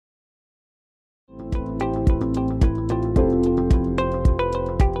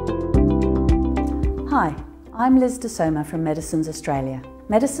Hi, I'm Liz de Soma from Medicines Australia.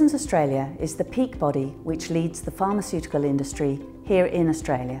 Medicines Australia is the peak body which leads the pharmaceutical industry here in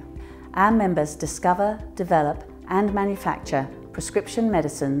Australia. Our members discover, develop and manufacture prescription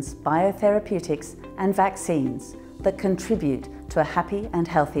medicines, biotherapeutics and vaccines that contribute to a happy and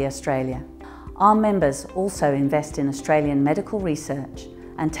healthy Australia. Our members also invest in Australian medical research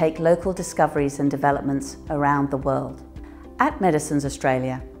and take local discoveries and developments around the world. At Medicines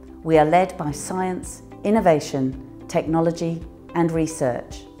Australia, we are led by science, innovation, technology and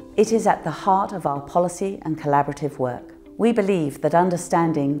research. It is at the heart of our policy and collaborative work. We believe that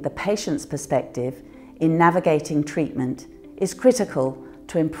understanding the patient's perspective in navigating treatment is critical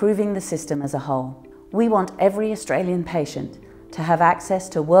to improving the system as a whole. We want every Australian patient to have access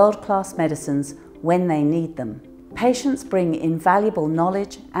to world-class medicines when they need them. Patients bring invaluable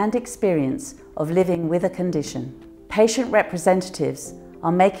knowledge and experience of living with a condition. Patient representatives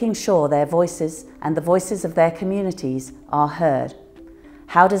are making sure their voices and the voices of their communities are heard.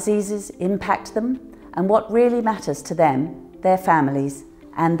 How diseases impact them and what really matters to them, their families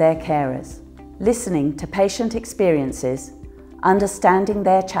and their carers. Listening to patient experiences, understanding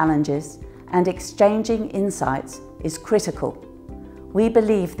their challenges and exchanging insights is critical. We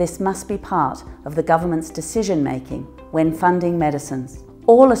believe this must be part of the government's decision-making when funding medicines.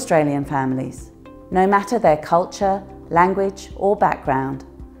 All Australian families, no matter their culture, language or background,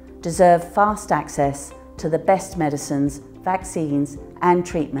 deserve fast access to the best medicines, vaccines and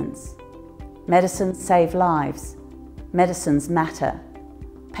treatments. Medicines save lives. Medicines matter.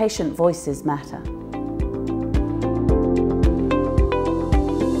 Patient voices matter.